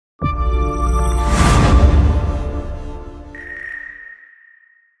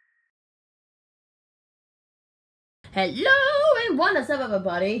Hello and what's up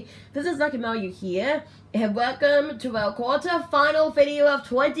everybody, this is Lucky Mario here, and welcome to our quarter-final video of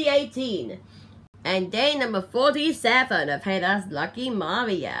 2018, and day number 47 of Hey That's Lucky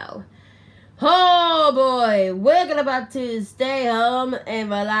Mario. Oh boy, we're about to stay home and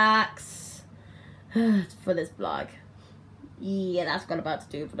relax for this vlog. Yeah, that's what I'm about to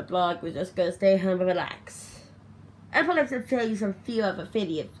do for the vlog. We're just gonna stay home and relax. I'll probably have to show you some few other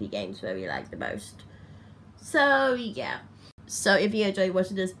video games where we like the most. So yeah, so if you enjoy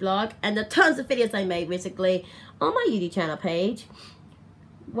watching this vlog and the tons of videos I made recently on my YouTube channel page,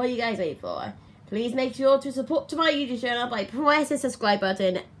 what are you guys waiting for? Please make sure to support to my YouTube channel by pressing the subscribe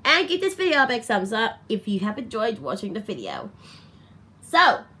button and give this video a big thumbs up if you have enjoyed watching the video.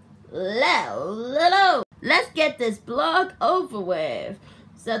 So, let's get this vlog over with.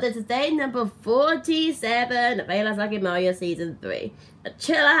 So this is day number 47 of Hey That's Lucky Mario Season 3, a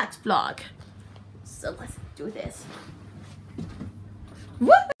chillax vlog. So let's do this.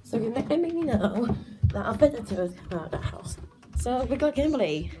 Woo! So you're not gonna make me know that our visitors come out of the house. So we got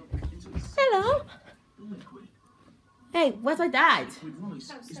Kimberly. Hello. Hey, where's my dad?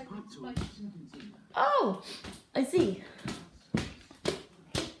 Oh, I see.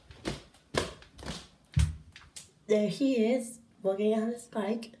 There he is, walking on his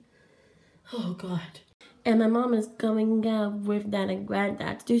bike. Oh God. And my mom is going out with Dad and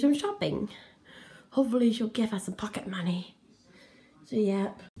Granddad to do some shopping. Hopefully she'll give us some pocket money. So yeah,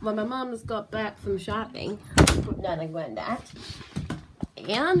 when my mom has got back from shopping with Dad and Granddad,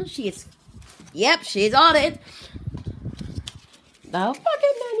 and she's on it. Now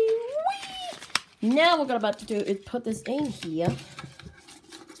pocket money, whee! Now what we're about to do is put this in here.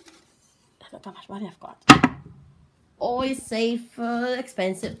 Look how much money I've got. Always save for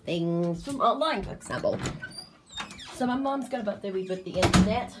expensive things from online, for example. So my mom's got about to reboot the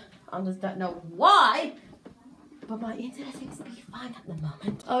internet. I just don't know why, but my internet seems to be fine at the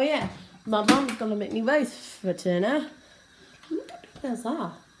moment. Oh yeah, my mom's gonna make me roast for dinner. What's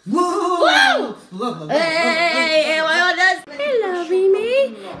that? Whoa! Whoa! Hey, what is this? Hello,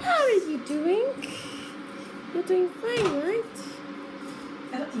 Mimi. How are you doing? You're doing fine, right?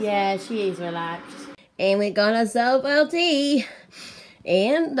 Yeah, she is relaxed. And we're gonna serve our tea.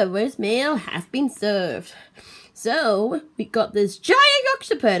 And the roast meal has been served. So, we got this giant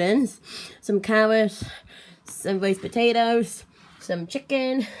Yorkshire puddings, some carrots, some roast potatoes, some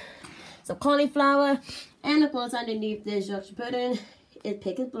chicken, some cauliflower, and of course underneath this Yorkshire pudding is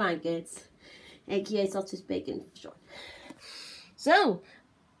Picker's Blankets, aka sausage bacon for short. So,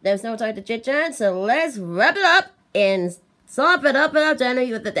 there's no time to chit chat, so let's wrap it up and sop it up in our dinner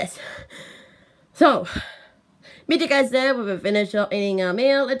with this. So, meet you guys there when we finish up eating our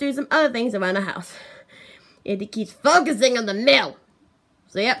meal and do some other things around the house. And he keeps focusing on the mill.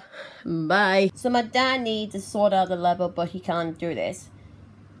 So yep, bye. So my dad needs to sort out the level, but he can't do this.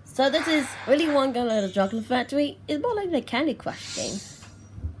 So this is Willy Wonka and the Little Chocolate Factory. It's more like the Candy Crush thing.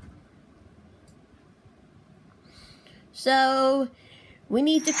 So we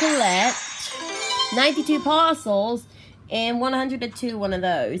need to collect 92 parcels and 102 one of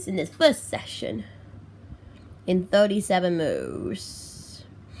those in this first session. In 37 moves.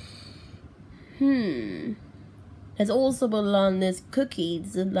 There's also on this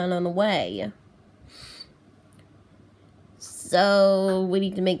cookies that are on the way. So we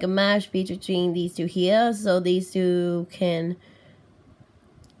need to make a mash between these two here, so these two can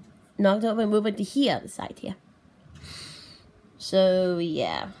knock over and move it to here, the side here. So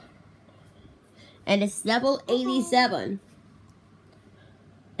yeah. And it's level 87.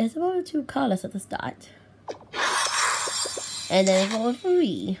 It's about 2 colors at the start. And then it's level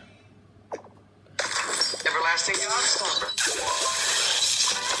 3. Everlasting Godstomper.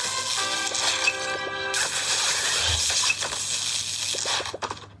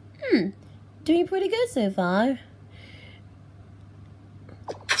 Doing pretty good so far.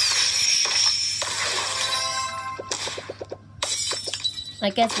 I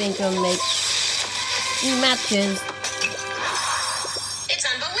guess we can make matches. It's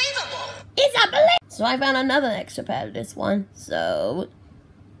unbelievable. It's unbelievable. So I found another extra pad of this one. So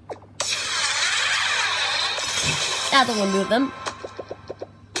that'll remove them.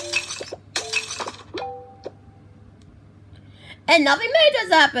 And nothing major has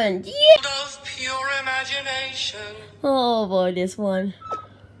happened. Yeah. Of pure imagination. Oh boy, this one.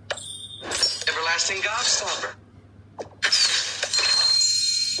 Everlasting Godstomper.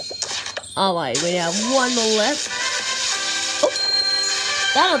 Alright, we have one more left. Oh,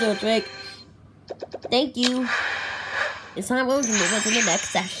 that'll do a trick. Thank you. It's time we'll move on to the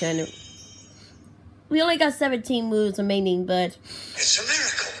next session. We only got 17 moves remaining, but... It's a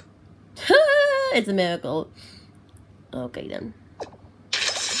miracle. It's a miracle. Okay, then.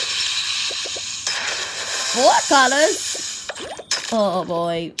 4 colors. Oh,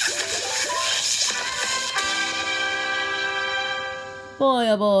 boy. Boy,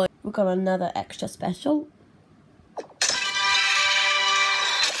 oh, boy. We've got another extra special.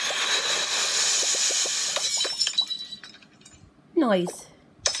 Nice.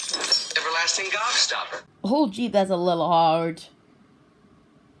 Everlasting Gobstopper. Oh, gee, that's a little hard.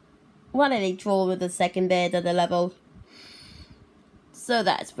 Why did they troll with the second bit of the level? So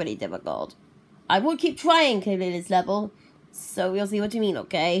that's pretty difficult. I will keep trying to clear this level, so we'll see what you mean,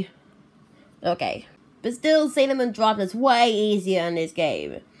 okay? Okay. But still, Sailor Moon Drop is way easier in this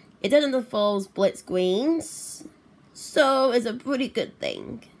game. It doesn't involve split screens, so it's a pretty good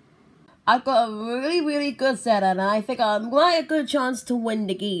thing. I've got a really good set, and I think I'm quite a good chance to win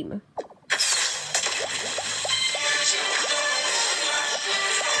the game. What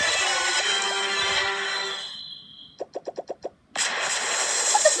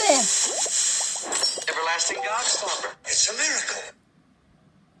is this? Everlasting Gobstopper. It's a miracle.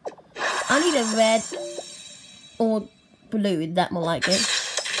 I need a red or blue, that more like it.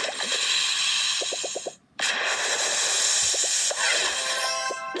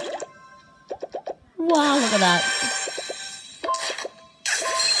 Wow, look at that.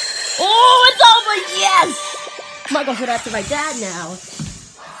 Oh, it's over, yes! I might go show that to my dad now.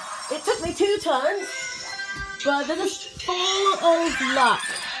 It took me 2 turns, but this is full of luck.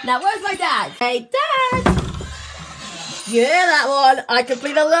 Now, where's my dad? Hey, Dad! You hear that one? I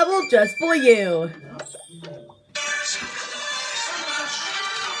completed a level just for you.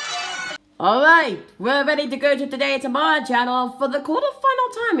 Alright, we're ready to go to Today and Tomorrow channel for the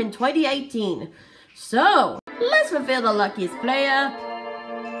quarterfinal time in 2018. So, let's reveal the luckiest player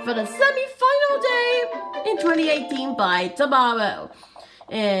for the semi-final day in 2018 by tomorrow.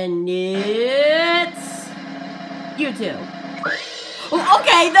 And it's... you two. Oh,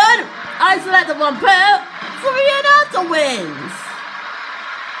 okay then, I selected one pair, so Renata wins.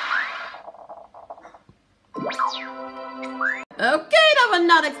 Okay, I was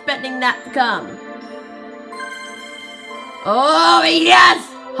not expecting that to come. Oh yes!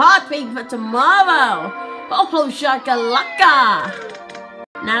 Heartbeat for tomorrow! Oh, shakalaka!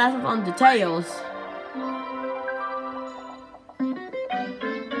 Now that's on details.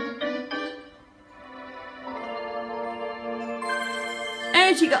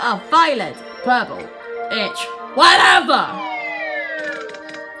 And she got a violet, purple, itch, whatever!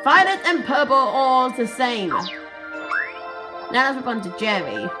 Violet and purple all the same. Now let's on to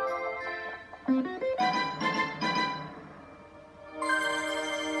Jerry.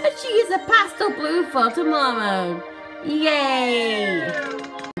 And she is a pastel blue for tomorrow. Yay!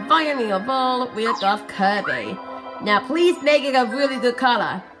 Finally of all, we got Kirby. Now please make it a really good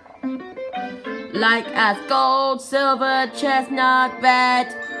color. Like as gold, silver, chestnut,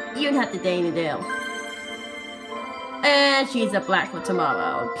 red. You have the daily deal. And she's a black for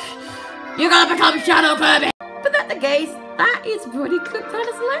tomorrow. You're gonna become Shadow Kirby! But that's the case, that is pretty good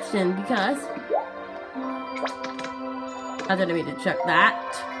color selection because... I didn't mean to check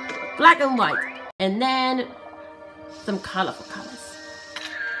that. Black and white. And then some colorful colors.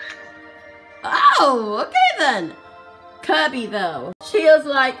 Oh, okay then. Kirby though. She was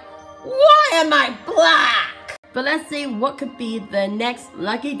like, why am I black? But let's see what could be the next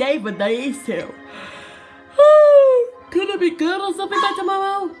lucky day for these two. Could it be good or something by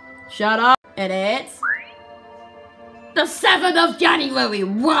tomorrow? Shut up. And it's the 7th of January.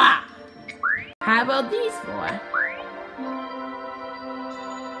 Wah! How about these four?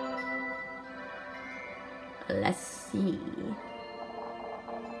 Let's see.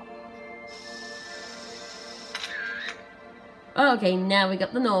 Okay, now we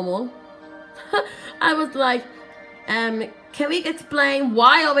got the normal. I was like, can we explain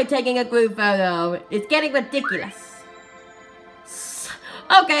why are we taking a group photo? It's getting ridiculous.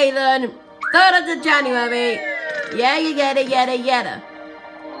 Okay then, 3rd of January. Yeah, you get it, yada.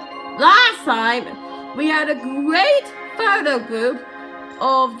 Last time, we had a great photo group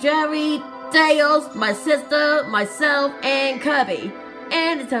of Jerry, Tails, my sister, myself, and Kirby.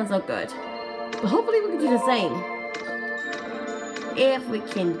 And it sounds so good. But hopefully we can do the same. If we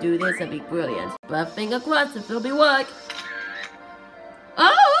can do this, it'd be brilliant. But finger crossed if it'll be work.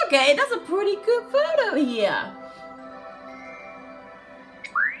 Oh, okay, that's a pretty good photo here.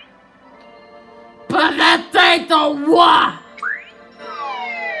 But that ain't the one!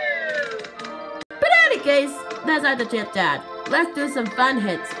 But in any case, that's not the chit chat. Let's do some fun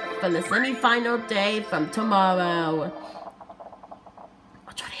hits for the semi-final day from tomorrow.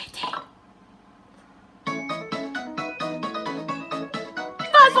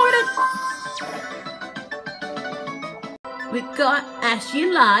 We got As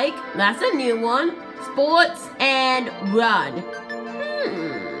You Like, that's a new one, Sports and Run.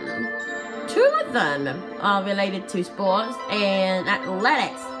 Two of them are related to sports and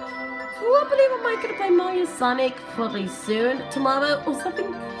athletics. Probably I might gonna play Mario Sonic probably soon, tomorrow or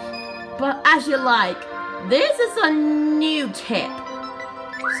something. But As You Like, this is a new tip.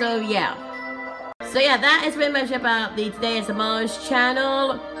 So yeah, that is pretty much about the Today and Tomorrow's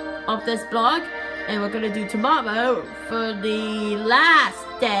channel of this blog. And we're gonna do tomorrow for the last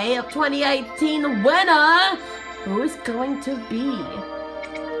day of 2018. The winner, who is going to be?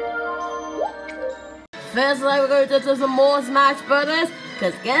 First, we're going to do some more Smash Brothers,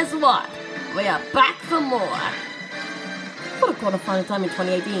 because guess what? We are back for more. For the quarterfinal time in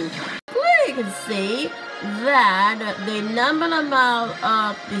 2018. Clearly you can see that the number amount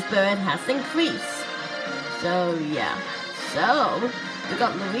of the spirit has increased. So yeah. So we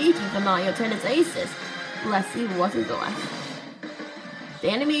got Luigi from Mario Tennis Aces. Let's see what's in store. The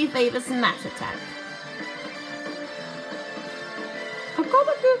enemy favors Smash Attack. I've got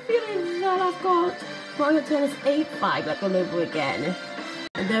a good feeling that I've got Mario Tennis 8-5 back all over again.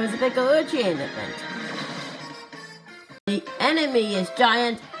 And there is a big Origin event. The enemy is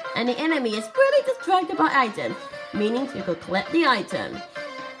giant, and the enemy is really distracted by items, meaning you could collect the item.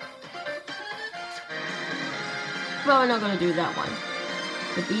 But we're not going to do that one.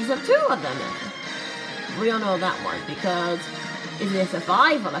 But these are two of them. We all know that one because it's a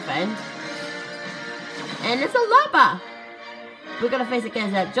survival event. And it's a lava. We're going to face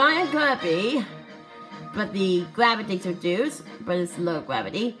against that giant Kirby. But the gravity is reduced, but it's low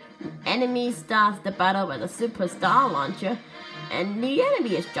gravity. The enemy starts the battle with a superstar launcher, and the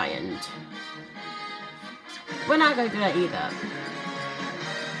enemy is giant. We're not going to do that either.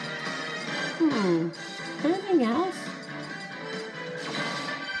 Anything else?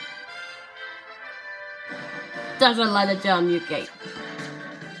 Doesn't let it jump, you gate.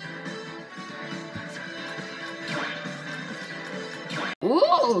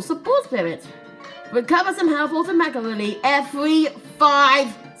 Ooh, support spirit. Recover some health automatically every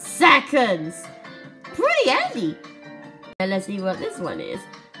 5 seconds. Pretty handy. And let's see what this one is.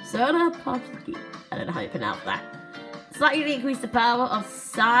 Soda Popsky. I don't know how you pronounce that. Slightly increase the power of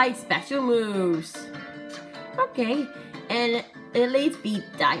side special moves. Okay. And Elite Beat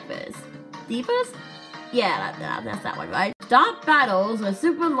Divers. Divers? Yeah, that's that one, right? Start battles with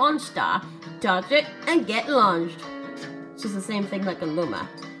Super Launch Star. Charge it and get launched. It's just the same thing like a Luma.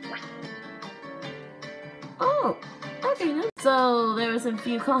 Oh, okay then. So there was a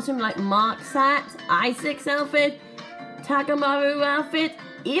few costumes like Mark's hat, Isaac's outfit, Takamaru outfit.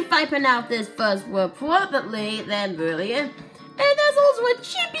 If I pronounce this first word properly, then brilliant. And there's also a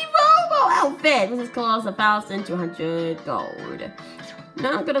Chippy Robo outfit, which is cost 1,200 gold.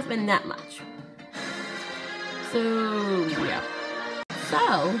 Not gonna spend that much. So yeah.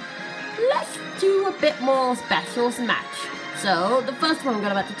 So let's do a bit more special Smash. So the first one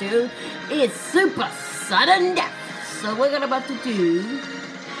we're about to do is Super Sudden Death. So we're about to do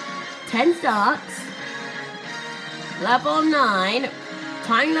 10 starts, level 9,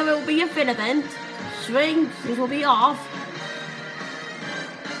 time limit will be infinite, shrink will be off,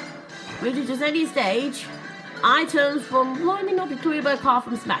 reaches any stage, items from lining up included by a card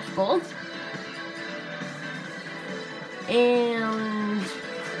from Smash Balls, and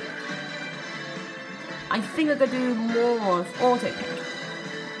I think I'm gonna do more auto pick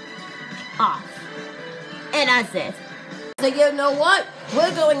off. And that's it. So you know what?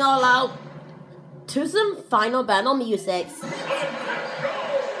 We're going all out to some final battle music.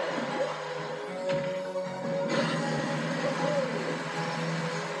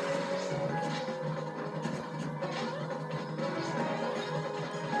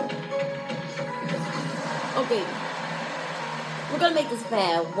 Okay. We're gonna make this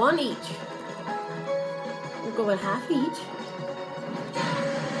fair. One each. We're going half each.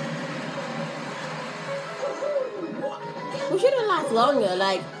 We should have last longer,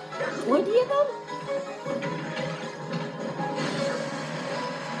 like 20 of them?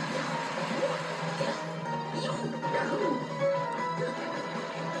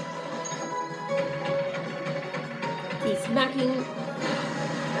 He's smacking.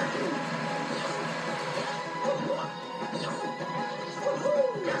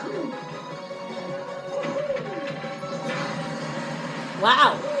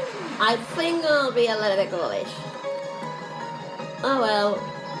 Wow, I think I'll be a little bit ghoulish. Oh well.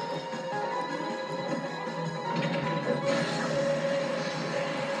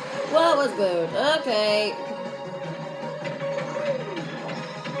 Well, it was good. Okay.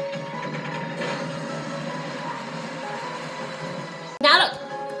 Now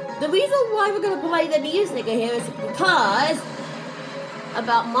look, the reason why we're gonna play the music here is because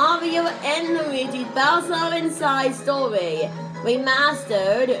about Mario and Luigi's Bowser Inside Story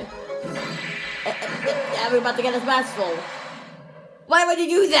remastered. We're about to get a Smash Ball. Why would you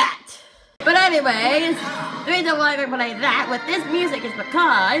do that? But anyways, the reason why we're playing that with this music is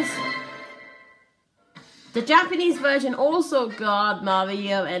because the Japanese version also got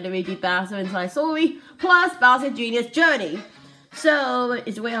Mario and Luigi Bowser Inside Story plus Bowser Jr.'s Journey. So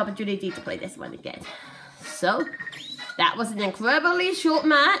it's a great opportunity to play this one again. So that was an incredibly short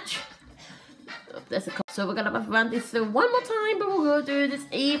match. So we're gonna run this through one more time, but we'll go through this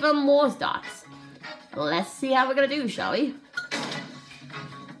even more starts. Let's see how we're gonna do, shall we?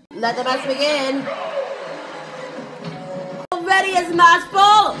 Let the match begin. Ready as Smash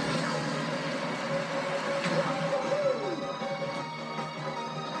Ball!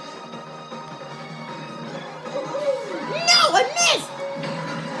 No, I missed!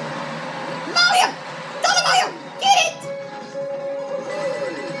 Mario! Don't Mario! Get it!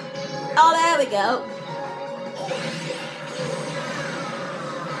 Oh, there we go.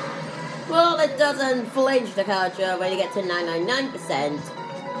 Well, it doesn't flinch the culture when you get to 999%.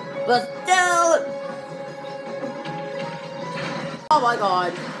 But still... Oh my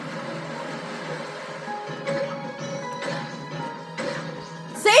god.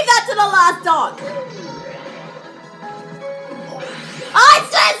 Save that to the last dog! I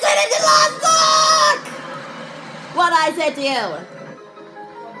said it in the last dog! What I said to you.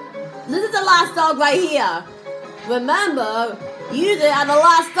 This is the last dog right here. Remember, use it at the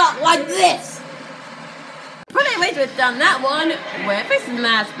last dog like this. Pretty much we've done that one with a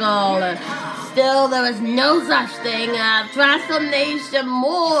Smash Ball. Still, there is no such thing as transformation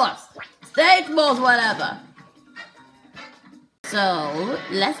morphs, stage morphs, whatever. So,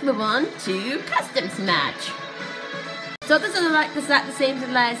 let's move on to Custom Smash. So this is like the same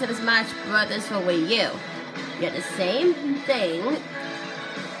thing as the Smash Brothers for Wii U. You get the same thing.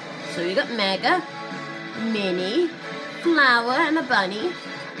 So you got Mega, Mini, Flower, and a Bunny.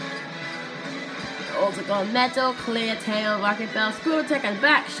 Also got Metal, Clear, Tail, Rocket Bell, Screw Tech, and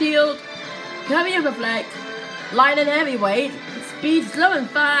Back Shield, Heavy and Reflect, Light and Heavyweight, Speed, Slow and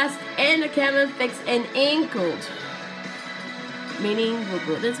Fast, and the Camera Fix and Ankled. Meaning we'll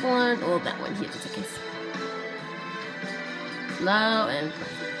go this one or that one here just in case. Slow and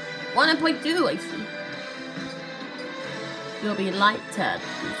 1.2 I see. Will be lighter,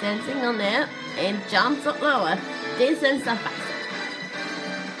 descending on there, and jumps up lower, descends up faster.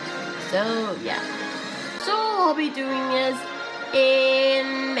 So yeah. So all I'll be doing is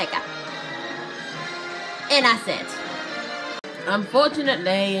in Mega. And that's it.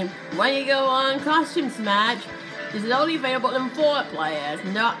 Unfortunately, when you go on Costume Smash, this is only available in 4 players,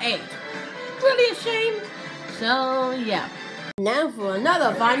 not 8. Really a shame. So yeah. Now for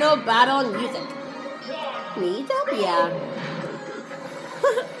another final battle on music. Miitopia.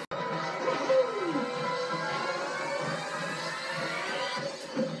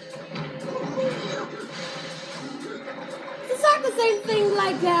 It's not the same thing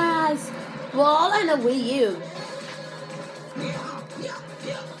like as Ball and a Wii U.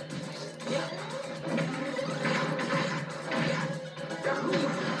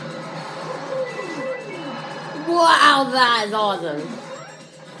 Wow, that is awesome.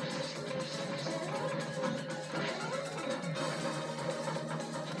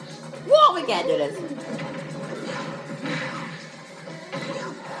 Whoa, we can't do this.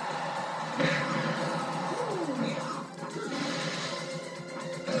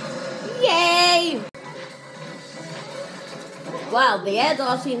 Yay! Wow, the air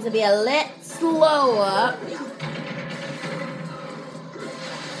door seems to be a little slower.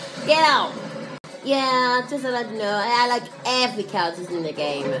 Get out! Yeah, just to let you know, I like every characters in the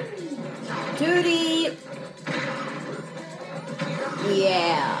game. 2D.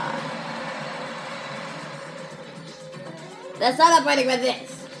 Yeah. They're celebrating with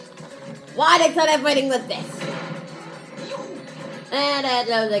this. Why are they celebrating with this? And there it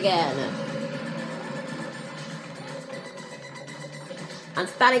goes again. I'm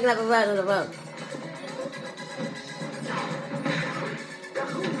standing like a bird on the road.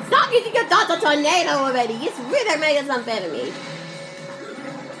 Stop using your Dota Tornado already! It's really making it unfair to me.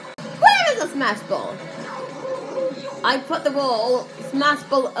 Where is the Smash Ball? I put the wall Smash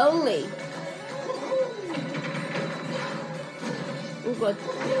Ball only. Oh good.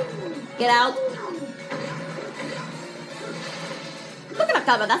 Get out. Look at that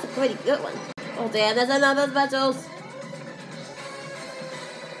cover, that's a pretty good one. Oh dear, there's another battles.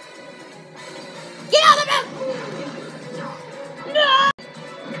 Get out of it! No!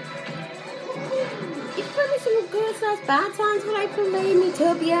 It's probably some good such bad times when I played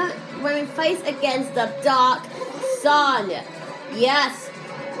Miitopia, when we face against the Dark Sun. Yes.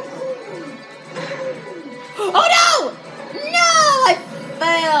 Oh no! No! I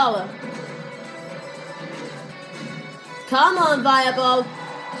fail! Come on, Viable.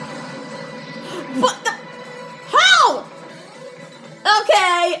 What the? How?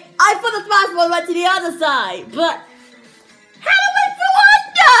 Okay, I thought the smash ball went to the other side, but how do I go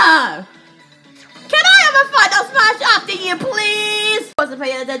under? Can I have a final smash after you, please? Wasn't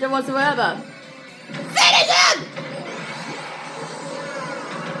paying attention whatsoever. Finish him!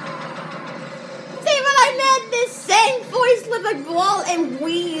 See what I meant? This same voice with a ball and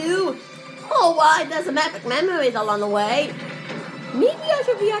Wii U. Oh, why? There's some epic memories along the way. Maybe I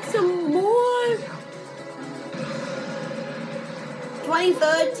should react some more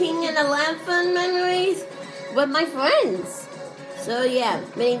 2013 and 11 memories with my friends. So yeah,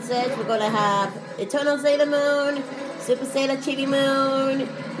 meaning says we're gonna have Eternal Sailor Moon, Super Sailor Chibi Moon,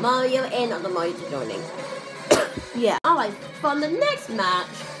 Mario, and other Mario joining. Yeah. Alright, from the next match,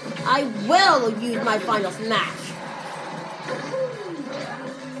 I will use my final smash.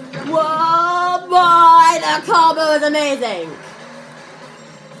 Whoa, boy, the combo is amazing.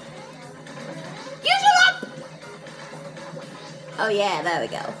 Use it up. Oh yeah, there we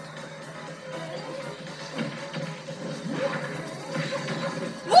go.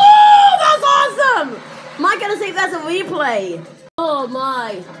 Woo, that's awesome! Am I gonna see if that's a replay? Oh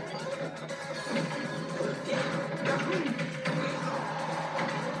my.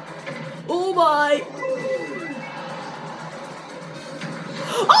 Oh my.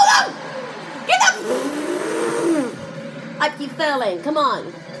 Oh no! Get up! I keep failing, come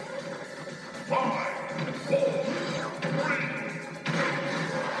on. 5, 4, 3.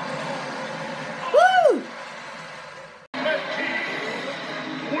 Woo!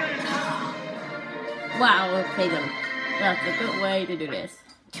 Wow, okay then. That's a good way to do this.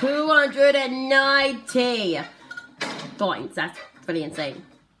 290 points. That's pretty insane.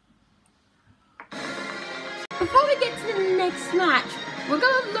 Before we get to the next match, we're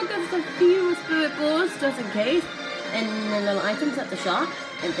gonna look at the few spirit balls just in case, and then little items at the shop,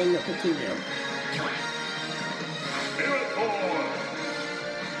 and then we'll continue. Spirit ball.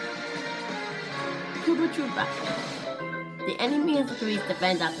 Koopa Troopa. The enemy has to reach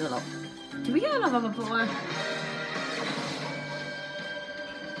defend after little. Do we have a level before?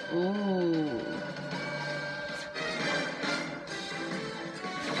 Ooh.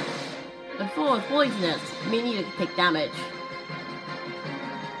 Before it's poisonous, we need to take damage.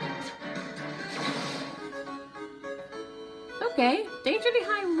 Okay, dangerously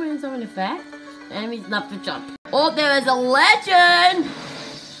high wind zone effect. The enemies love to jump. Oh, there is a legend!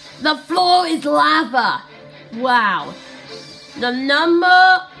 The floor is lava! Wow. The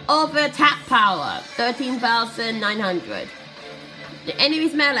number of attack power, 13,900. The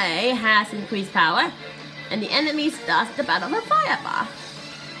enemy's melee has increased power, and the enemy starts the battle with a fire bar.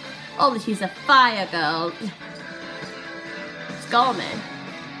 Oh, she's a fire girl. Skullman.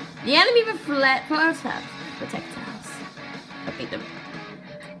 The enemy reflect projectiles. Okay, the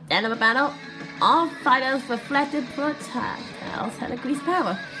end of a battle, all fighters reflected projectiles had increased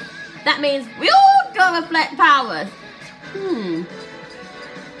power. That means we all go reflect powers.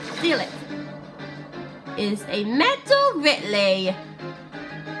 Steal it. Is a metal Ridley.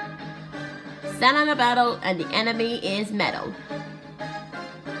 Stand on a battle and the enemy is metal.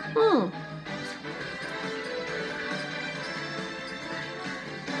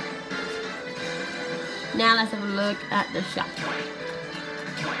 Now let's have a look at the shop.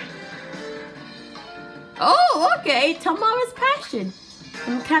 Oh, okay, Tomorrow's Passion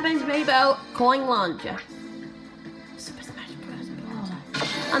from Captain Rainbow Coin Launcher. Super Smash Bros.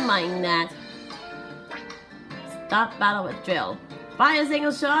 I'm buying that. Start battle with drill. Fire a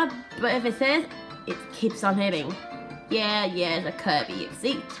single shot, but if it says, it keeps on hitting. Yeah, it's a Kirby, you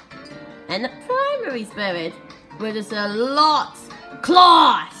see. And the primary spirit, which is a lot.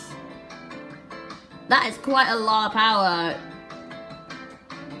 Claws! That is quite a lot of power.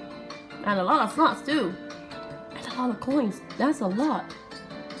 And a lot of slots too. And a lot of coins. That's a lot.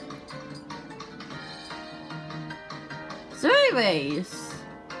 So anyways,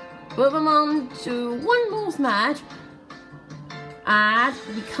 moving on to one more match. At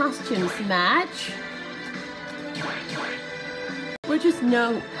the costumes match. Which is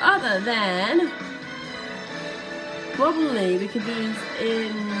no other than probably we could use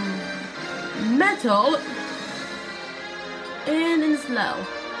in metal and in slow.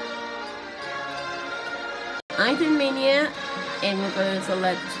 Item Mania, and we're going to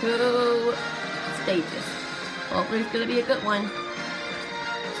select 2 stages. Hopefully it's going to be a good one.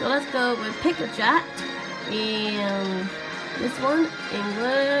 So let's go with Pikachu And this one, and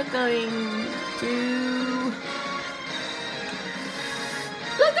we're going to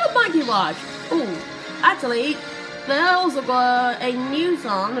look at Monkey Watch. Oh, actually, they also got a new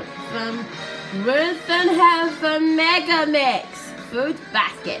song from Ruth and Heather Mega Mix Fruit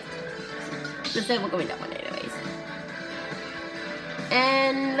Basket. Let's say we're going that one anyways.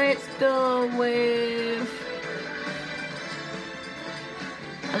 And let's go with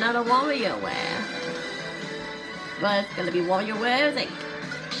another WarioWare. But it's gonna be WarioWare, like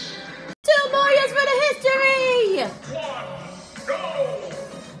 2 more years for the history! 1, go!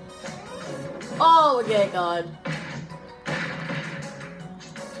 Oh, okay, God.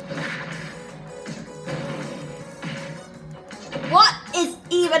 What is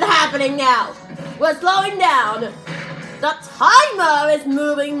even happening now? We're slowing down. The timer is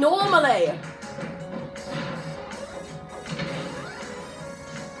moving normally.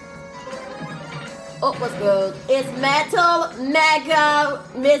 Oh, what's good? It's Metal Mega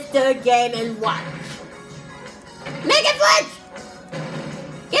Mr. Game & Watch. Make it switch!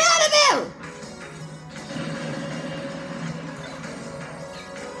 Get out of here!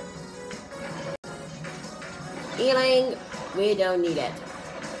 Healing, we don't need it.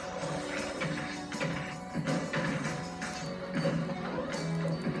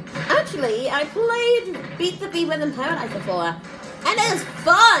 Actually, I played Beat the Beat Within Paradise before, and it was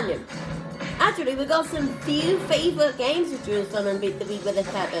fun! Actually, we got some few favorite games to choose from in Beat the Beat Within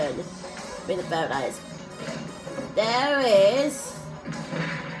Paradise. There is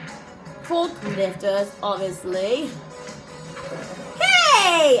Forklifters, obviously.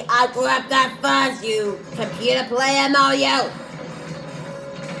 Hey! I grabbed that first, you computer player, Mario!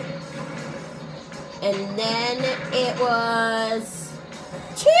 And then it was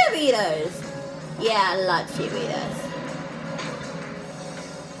cheerleaders. Yeah, I like cheerleaders.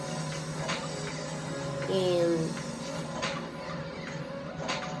 And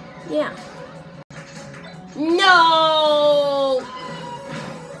yeah. No!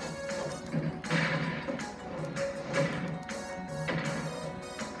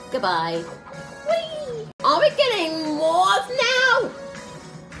 Goodbye. Whee! Are we getting more now?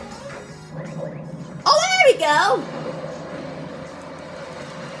 Oh, there we go!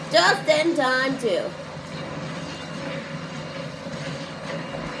 Just in time, too.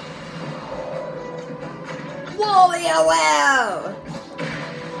 WarioWare!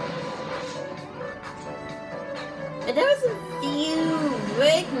 And there was a few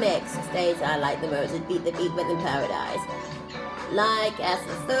rig mix stages I like the most in Beat the Beat Within Paradise. Like as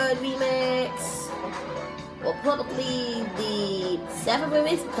the 3rd remix, or probably the 7th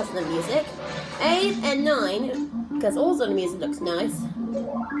remix because of the music, 8 and 9 because also the music looks nice.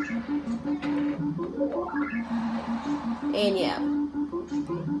 And yeah.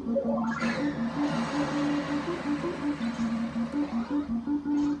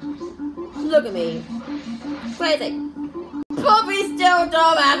 Look at me. Crazy. But we still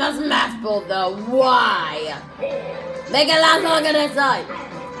don't have a Smash Ball though. Why? Make it last longer this time.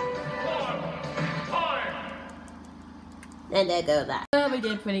 And there goes that. Oh, we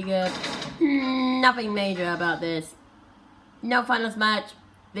did pretty good. Nothing major about this. No finals match.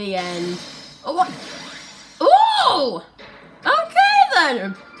 The end. Oh, what? Ooh! Okay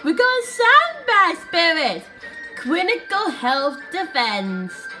then. We got Sandbag Spirit. Critical health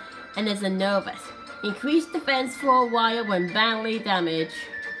defense. And it's a Novus. Increased defense for a while when badly damaged.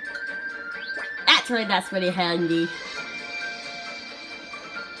 Actually, that's really handy.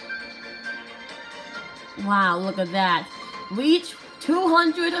 Wow, look at that. Reach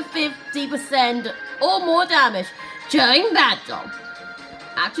 250% or more damage during battle.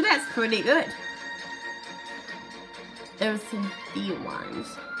 Actually, that's pretty good. There's some few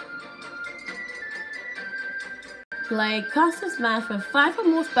ones. Play Custom Smash with 5 or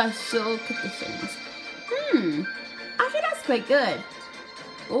more special conditions. Actually that's quite good.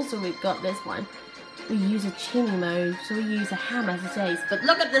 Also we've got this one. We use a chimney mode, so we use a hammer as a chase. But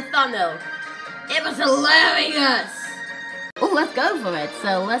look at the thumbnail. It was hilarious! Oh, let's go for it.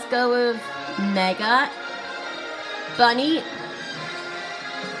 So let's go with Mega, Bunny.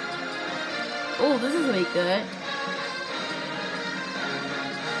 Oh, this is really good.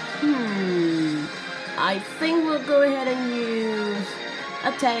 I think we'll go ahead and use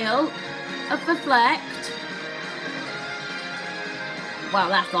a tail, a reflect. Wow,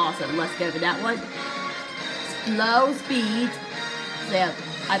 that's awesome. Let's go for that one. Slow speed. So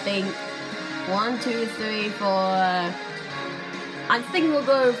I think 1, 2, 3, 4. I think we'll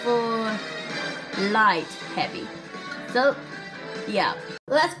go for light heavy. So yeah,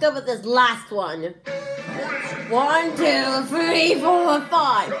 let's go with this last one. 1, 2, 3, 4,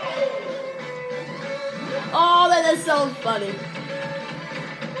 5. That is so funny.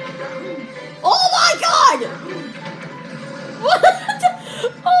 Oh my god! What?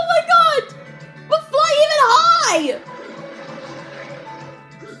 Oh my god! We're flying even high!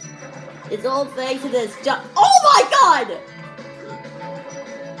 It's all thanks to this jump. Oh my god!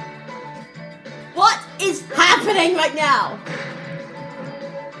 What is happening right now?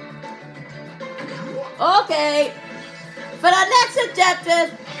 Okay. For the next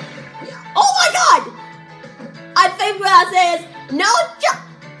objective. Oh my god! I think what I say is no jump.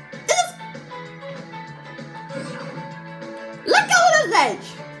 Let go of the ledge.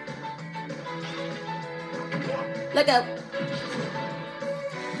 Let go.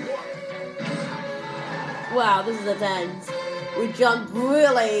 Wow, this is intense. We jumped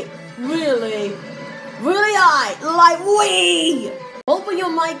really high. Like wee. Hopefully you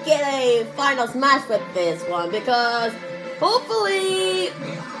might get a final smash with this one because hopefully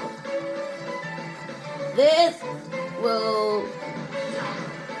this will.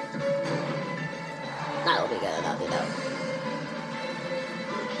 That'll be good enough, you know.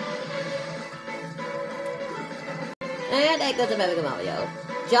 And there goes the Mega Mario.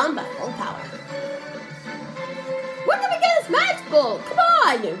 Jump at full power. Where can we get this match ball? Come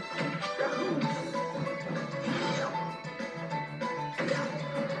on!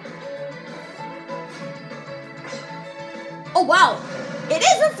 Oh wow! It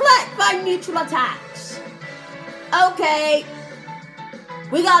is reflect by neutral attacks. Okay.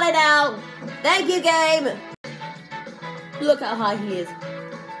 We got it now. Thank you, game. Look how high he is.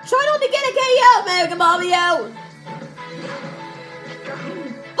 Try not to get a KO, Mega Mario!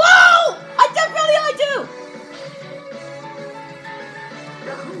 Whoa! I jumped really high too!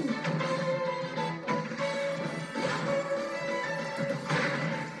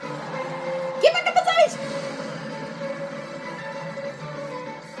 Get back up the stage!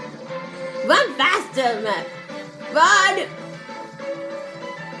 Run faster, man! Run!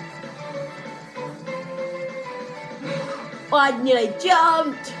 Oh, I nearly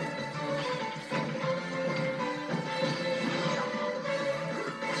jumped!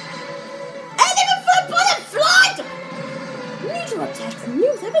 Neutral attacks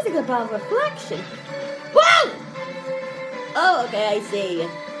news everything about reflection. Whoa! Oh, okay, I see.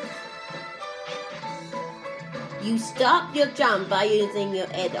 You stop your jump by using your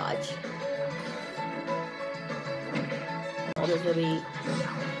air dodge. Oh, this will be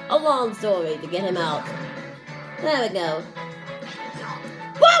a long story to get him out. There we go.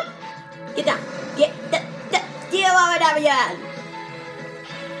 Whoa! Get down. Get the deal over there again.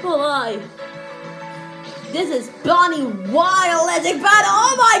 Oh my. This is Bonnie Wild Legend Battle!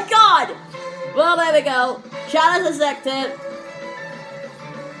 Oh my god! Well, there we go. Challenge accepted.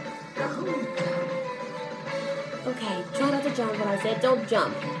 Okay, try not to jump when I said don't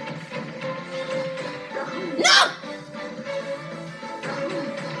jump. No!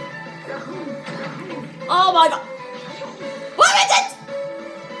 Oh my god! What is it?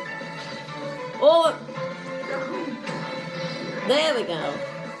 Oh. There we go.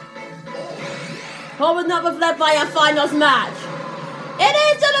 Hope it's not reflected by a finals match. It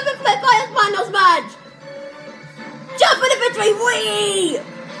is not reflected by a finals match. Jump for the victory, wee!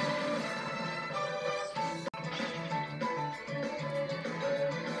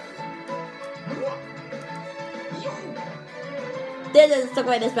 This is the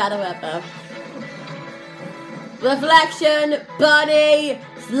greatest battle ever. Reflection, Bunny,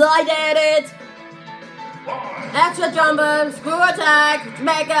 slide edit, extra jumper, screw attack,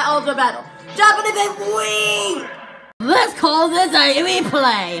 mega ultra battle. Jump in the wee! Let's call this a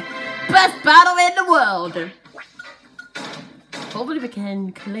replay. Best battle in the world. Hopefully we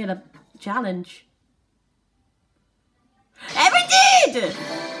can clear the challenge. And we did!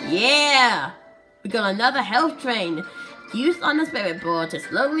 Yeah! We got another health train. Used on the spirit board to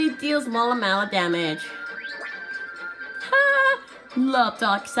slowly deal small amount of damage. Ha! Love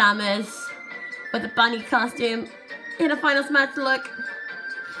Dark Samus. With the bunny costume. In a final smash look.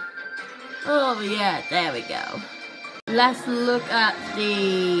 Oh yeah, there we go. Let's look at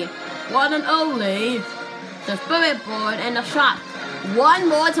the one and only, the spirit board and the shot. One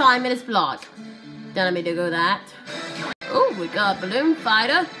more time in its block. Don't let me do that. Oh, we got Balloon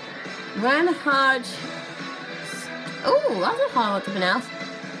Fighter. Reinhardt. Oh, that's a hard one to pronounce.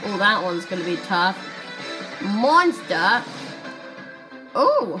 Oh, that one's gonna be tough. Monster.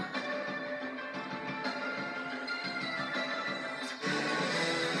 Oh.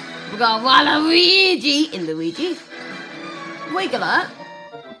 We got Waluigi and Luigi. Wiggler.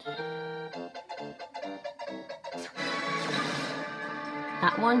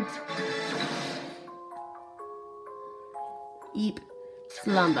 That one. Eep.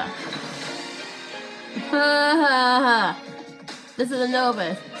 Slumber. This is a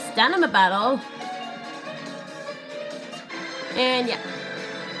Novus. Stand in the battle. And yeah.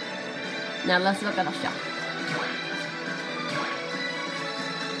 Now let's look at the shop.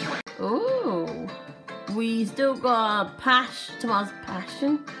 Ooh. We still got Tomas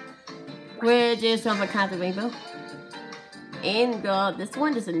Passion, which is from the Cat of Rainbow. And got this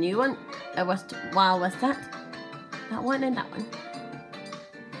one, just a new one. Wild West Cat. That one and that one.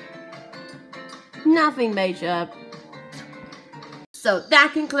 Nothing major. So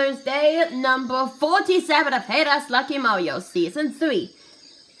that concludes day number 47 of Hey That's Lucky Mario Season 3.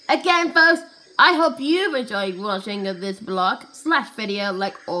 Again, folks, I hope you've enjoyed watching this vlog/video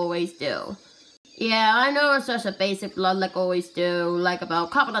like always do. Yeah, I know it's just a basic vlog like always do, like about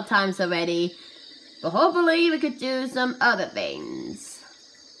a couple of times already. But hopefully we could do some other things.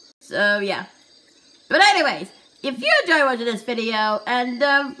 So yeah. But anyways, if you enjoy watching this video and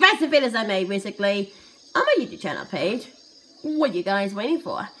the rest of the videos I made basically on my YouTube channel page, what are you guys waiting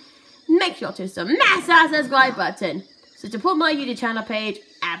for? Make sure to smash that subscribe button so support my YouTube channel page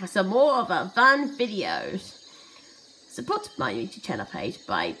and for some more of our fun videos. Support my YouTube channel page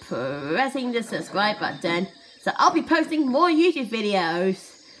by pressing the subscribe button so I'll be posting more YouTube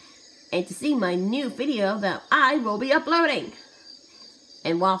videos and to see my new video that I will be uploading.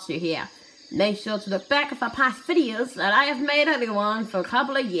 And whilst you're here, make sure to look back at our past videos that I have made earlier on for a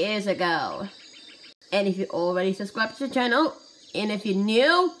couple of years ago. And if you already subscribed to the channel, and if you're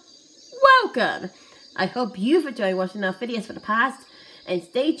new, welcome! I hope you've enjoyed watching our videos for the past, and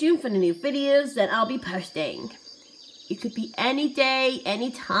stay tuned for the new videos that I'll be posting. It could be any day, any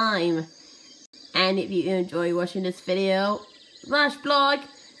time. And if you enjoy watching this video, /blog,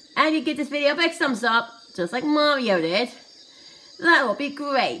 and you give this video a big thumbs up, just like Mario did, that will be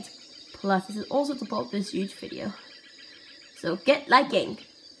great. Plus, this is also support this huge video. So get liking.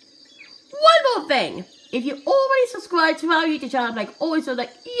 One more thing! If you already subscribed to our YouTube channel, like always so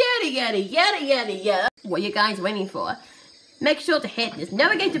like yada, what are you guys waiting for? Make sure to hit this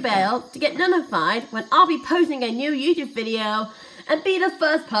notification bell to get notified when I'll be posting a new YouTube video and be the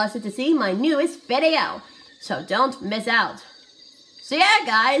first person to see my newest video. So don't miss out. So yeah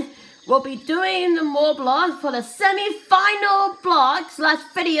guys, we'll be doing more vlogs for the semi-final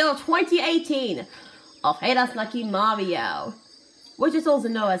vlog/video 2018 of Hey That's Lucky Mario, which is also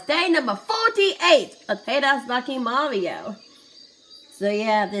known as day number 48 of Hey That's Lucky Mario. So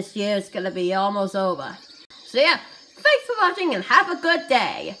yeah, this year is gonna be almost over. So yeah, thanks for watching and have a good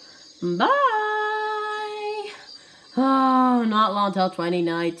day. Bye! Oh, not long till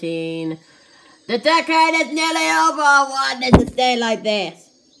 2019. The decade is nearly over. I wanted to stay like this.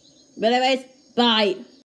 But anyways, bye.